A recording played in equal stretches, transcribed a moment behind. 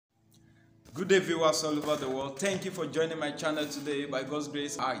Good day, viewers all over the world. Thank you for joining my channel today. By God's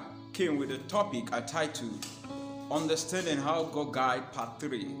grace, I came with a topic I titled Understanding How God Guides Part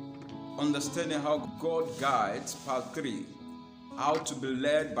 3. Understanding How God Guides Part 3. How to be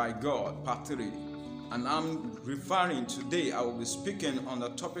led by God Part 3. And I'm referring today, I will be speaking on the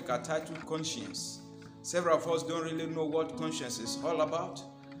topic I titled Conscience. Several of us don't really know what conscience is all about,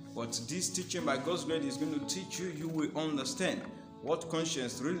 but this teaching by God's grace is going to teach you. You will understand what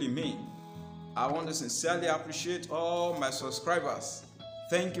conscience really means. I want to sincerely appreciate all my subscribers.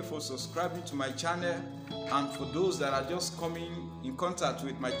 Thank you for subscribing to my channel, and for those that are just coming in contact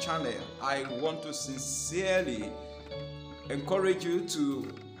with my channel, I want to sincerely encourage you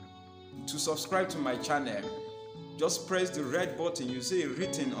to subscribe to my channel. Just press the red button you see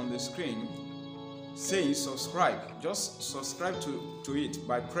written on the screen saying subscribe. Just subscribe to it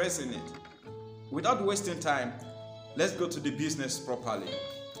by pressing it. Without wasting time, let's go to the business properly.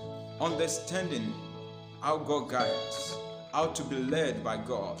 Understanding how God guides, how to be led by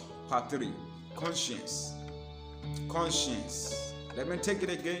God. Part 3, conscience. Conscience. Let me take it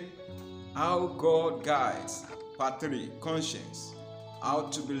again. How God guides. Part 3, conscience. How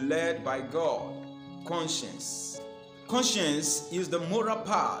to be led by God. Conscience. Conscience is the moral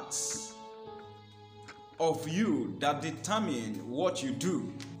parts of you that determine what you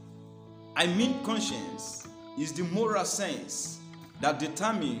do. I mean, conscience is the moral sense that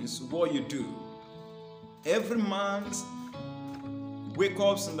determines what you do. Every man wakes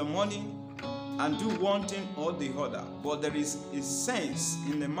up in the morning and do one thing or the other, but there is a sense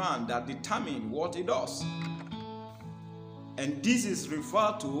in the man that determines what he does. And this is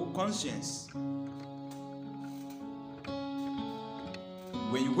referred to conscience.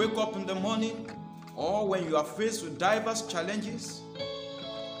 When you wake up in the morning, or when you are faced with diverse challenges,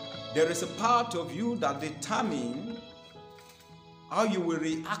 there is a part of you that determines how you will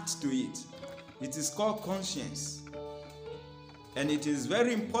react to it. It is called conscience. And it is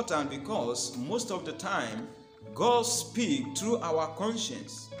very important because most of the time, God speaks through our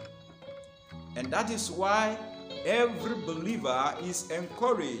conscience. And that is why every believer is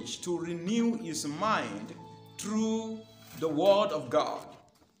encouraged to renew his mind through the Word of God.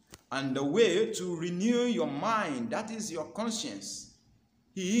 And the way to renew your mind, that is your conscience.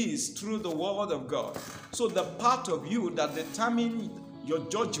 He is through the Word of God. So the part of you that determines your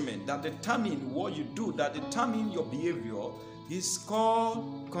judgment, that determines what you do, that determines your behavior, is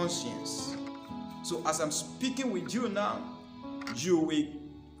called conscience. So as I'm speaking with you now, you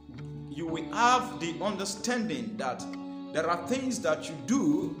will have the understanding that there are things that you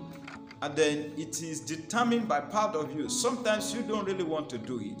do, and then it is determined by part of you. Sometimes you don't really want to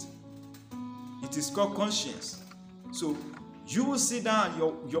do it. It is called conscience. So you will sit down,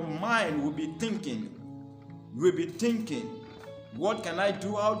 your mind will be thinking. You will be thinking, what can I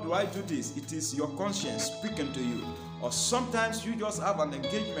do? How do I do this? It is your conscience speaking to you. Or sometimes you just have an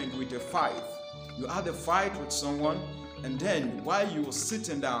engagement with a fight. You had a fight with someone, and then while you were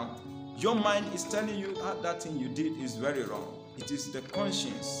sitting down, your mind is telling you that thing you did is very wrong. It is the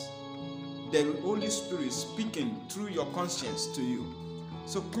conscience. The Holy Spirit speaking through your conscience to you.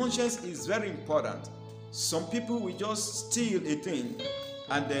 So conscience is very important. Some people will just steal a thing,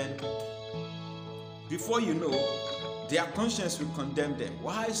 and then before you know, their conscience will condemn them.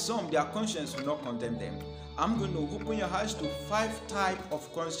 Why some, their conscience will not condemn them? I'm going to open your eyes to 5 types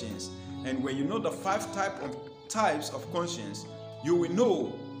of conscience. And when you know the 5 types of conscience, you will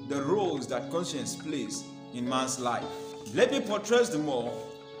know the roles that conscience plays in man's life. Let me portray them more.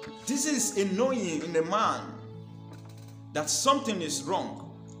 This is a knowing in a man that something is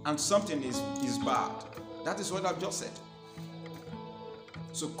wrong and something is bad. That is what I've just said.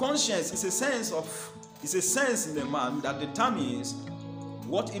 So conscience is a sense in the man that determines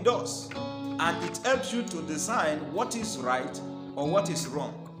what he does, and it helps you to decide what is right or what is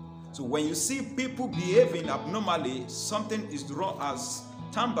wrong. So when you see people behaving abnormally, something is wrong, as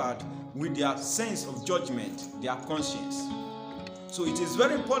tampered with their sense of judgment, their conscience. So it is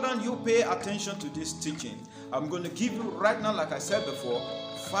very important you pay attention to this teaching. I'm going to give you right now, like I said before,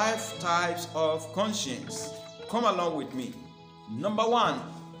 5 types of conscience. Come along with me. Number 1,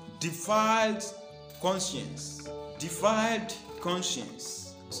 defiled conscience. Defiled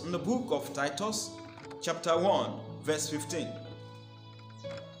conscience. In the book of Titus, chapter 1, verse 15.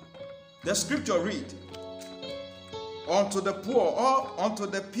 The scripture read, unto the poor, or unto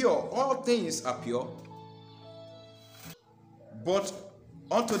the pure, all things are pure. But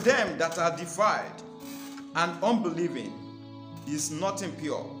unto them that are defiled and unbelieving is nothing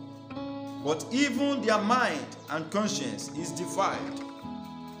pure, but even their mind and conscience is defiled.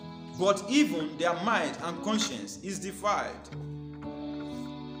 But even their mind and conscience is defiled.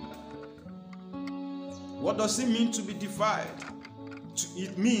 What does it mean to be defiled?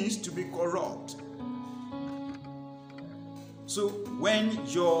 It means to be corrupt. So when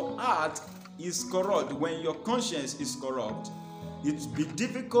your heart is corrupt, when your conscience is corrupt, it's be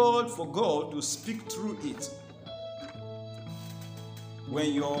difficult for God to speak through it.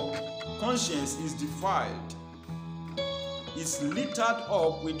 When your conscience is defiled, it's littered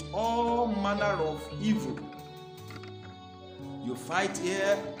up with all manner of evil. You fight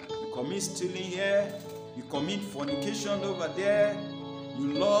here, you commit stealing here, you commit fornication over there,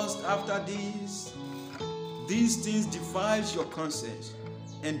 you lust after this. These things defile your conscience,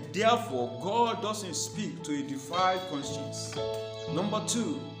 and therefore God doesn't speak to a defiled conscience. Number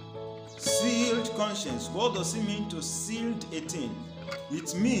 2, sealed conscience. What does it mean to sealed a thing?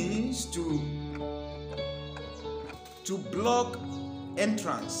 It means to block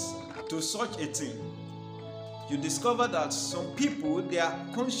entrance to such a thing. You discover that some people, their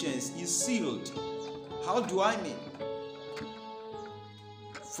conscience is sealed. How do I mean?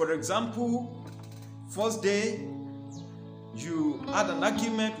 For example, first day you had an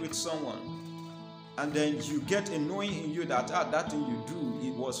argument with someone, and then you get a knowing in you that that thing you do,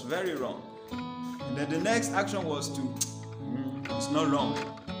 it was very wrong. And then the next action was to, it's not wrong.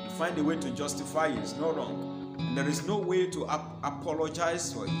 You find a way to justify it, it's not wrong. And there is no way to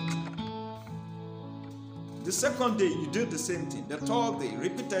apologize for it. The second day, you do the same thing. The third day,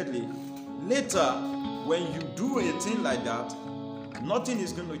 repeatedly. Later, when you do a thing like that, nothing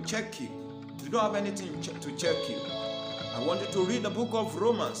is going to check you. You don't have anything to check you. I want you to read the book of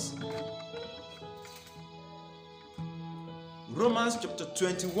Romans. Romans chapter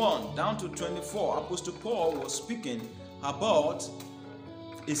 21 down to 24. Apostle Paul was speaking about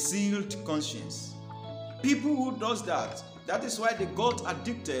a sealed conscience. People who does that is why they got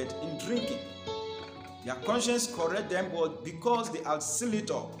addicted in drinking. Their conscience correct them, but because they are sealed it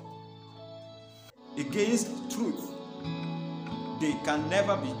up against truth, they can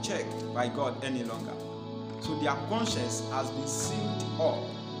never be checked by God any longer. So their conscience has been sealed up.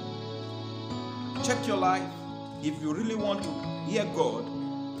 Check your life. If you really want to hear God,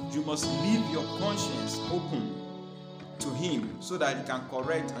 you must leave your conscience open to Him so that He can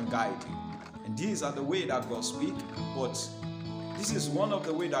correct and guide you. And these are the way that God speaks, but this is one of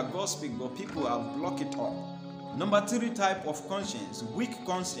the way that God speaks, but people have blocked it up. Number 3 type of conscience, weak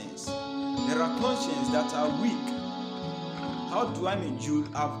conscience. There are consciences that are weak. How do I mean? You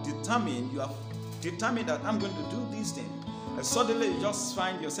have determined that I'm going to do this thing. And suddenly you just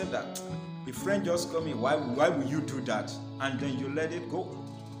find yourself that a friend just come in, why will you do that? And then you let it go.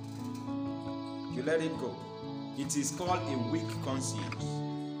 You let it go. It is called a weak conscience.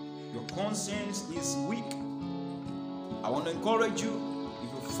 Your conscience is weak. I want to encourage you,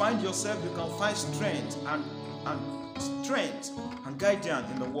 if you find yourself, you can find strength and guidance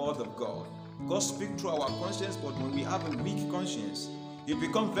in the word of God. God speaks through our conscience, but when we have a weak conscience, it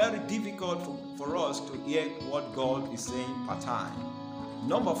becomes very difficult for us to hear what God is saying per time.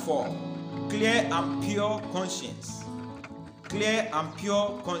 Number 4, clear and pure conscience. Clear and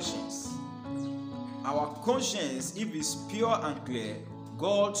pure conscience. Our conscience, if it's pure and clear,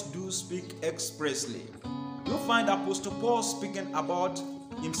 God do speak expressly. You'll find Apostle Paul speaking about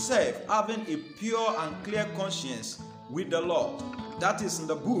himself having a pure and clear conscience with the Lord. That is in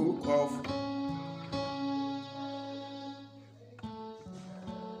the book of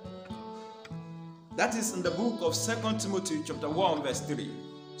That is in the book of 2 Timothy chapter 1 verse 3.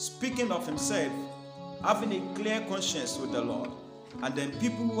 Speaking of himself having a clear conscience with the Lord. And then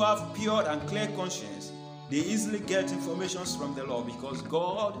people who have pure and clear conscience, they easily get information from the Lord because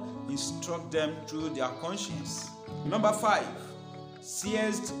God instructs them through their conscience. Number 5,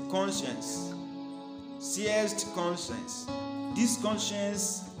 seared conscience. Seared conscience. This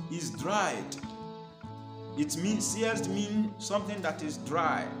conscience is dried. It means seared means something that is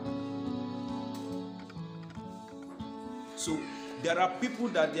dry. So there are people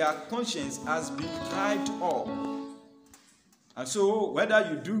that their conscience has been dried up. And so whether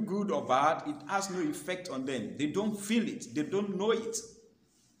you do good or bad, it has no effect on them. They don't feel it. They don't know it.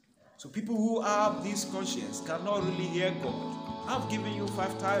 So people who have this conscience cannot really hear God. I've given you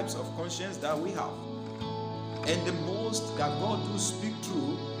 5 types of conscience that we have. And the most that God do speak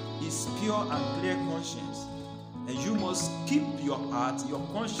through is pure and clear conscience. And you must keep your heart, your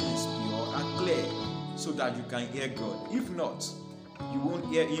conscience pure and clear so that you can hear God. If not, you won't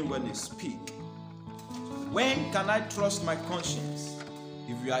hear Him when He speaks. When can I trust my conscience?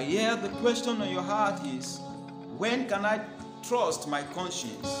 If you are here, the question on your heart is, when can I trust my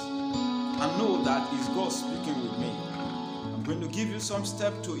conscience and know that is God speaking with me? I'm going to give you some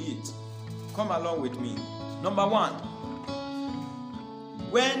steps to it. Come along with me. Number 1,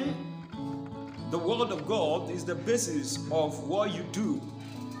 when The Word of God is the basis of what you do.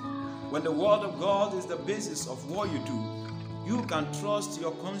 When the Word of God is the basis of what you do, you can trust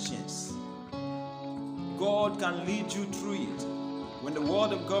your conscience. God can lead you through it. When the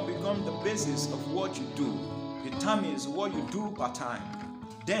Word of God becomes the basis of what you do, determines what you do per time,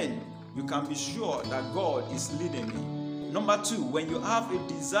 then you can be sure that God is leading you. Number 2, when you have a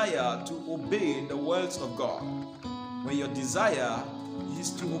desire to obey the words of God, when your desire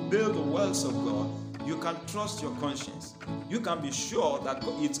is to obey the words of God, you can trust your conscience. You can be sure that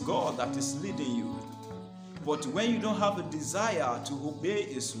it's God that is leading you. But when you don't have a desire to obey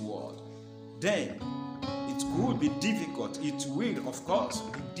His word, then it could be difficult. It will, of course,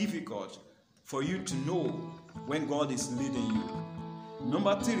 be difficult for you to know when God is leading you.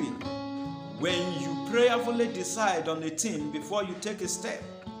 Number 3, when you prayerfully decide on a thing before you take a step,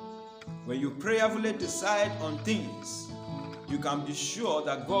 when you prayerfully decide on things, you can be sure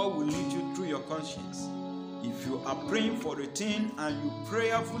that God will lead you through your conscience. If you are praying for a thing and you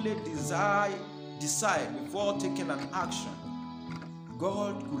prayerfully decide before taking an action,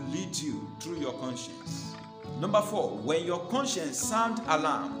 God will lead you through your conscience. Number 4, when your conscience sounds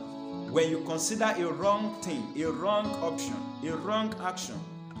alarm, when you consider a wrong thing, a wrong option, a wrong action,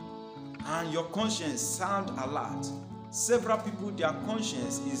 and your conscience sounds alert. Several people, their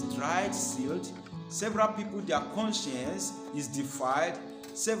conscience is dried, sealed. Several people, their conscience is defiled.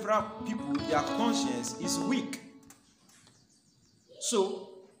 Several people, their conscience is weak. So,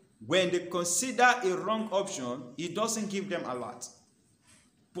 when they consider a wrong option, it doesn't give them alert.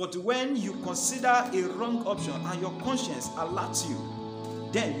 But when you consider a wrong option and your conscience alerts you,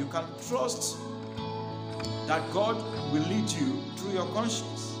 then you can trust that God will lead you through your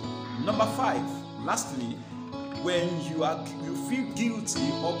conscience. Number 5, lastly, when you feel guilty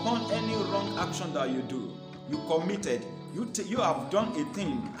upon any wrong action that you do, you committed, you have done a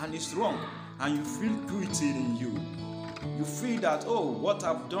thing and it's wrong, and you feel guilty in you. You feel that, oh, what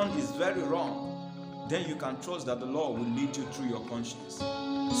I've done is very wrong. Then you can trust that the Lord will lead you through your conscience.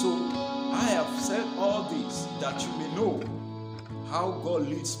 So I have said all this that you may know how God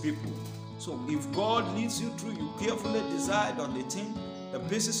leads people. So if God leads you through, you carefully decide on the thing. The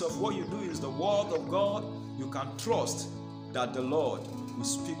basis of what you do is the word of God. You can trust that the Lord will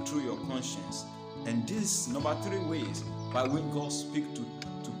speak through your conscience. And this number 3 ways by which God speaks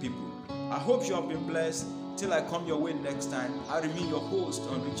to people. I hope you have been blessed. Till I come your way next time, I remain your host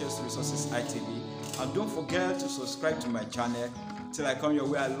on Riches Resources ITV. And don't forget to subscribe to my channel. Till I come your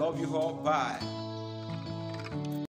way, I love you all. Bye.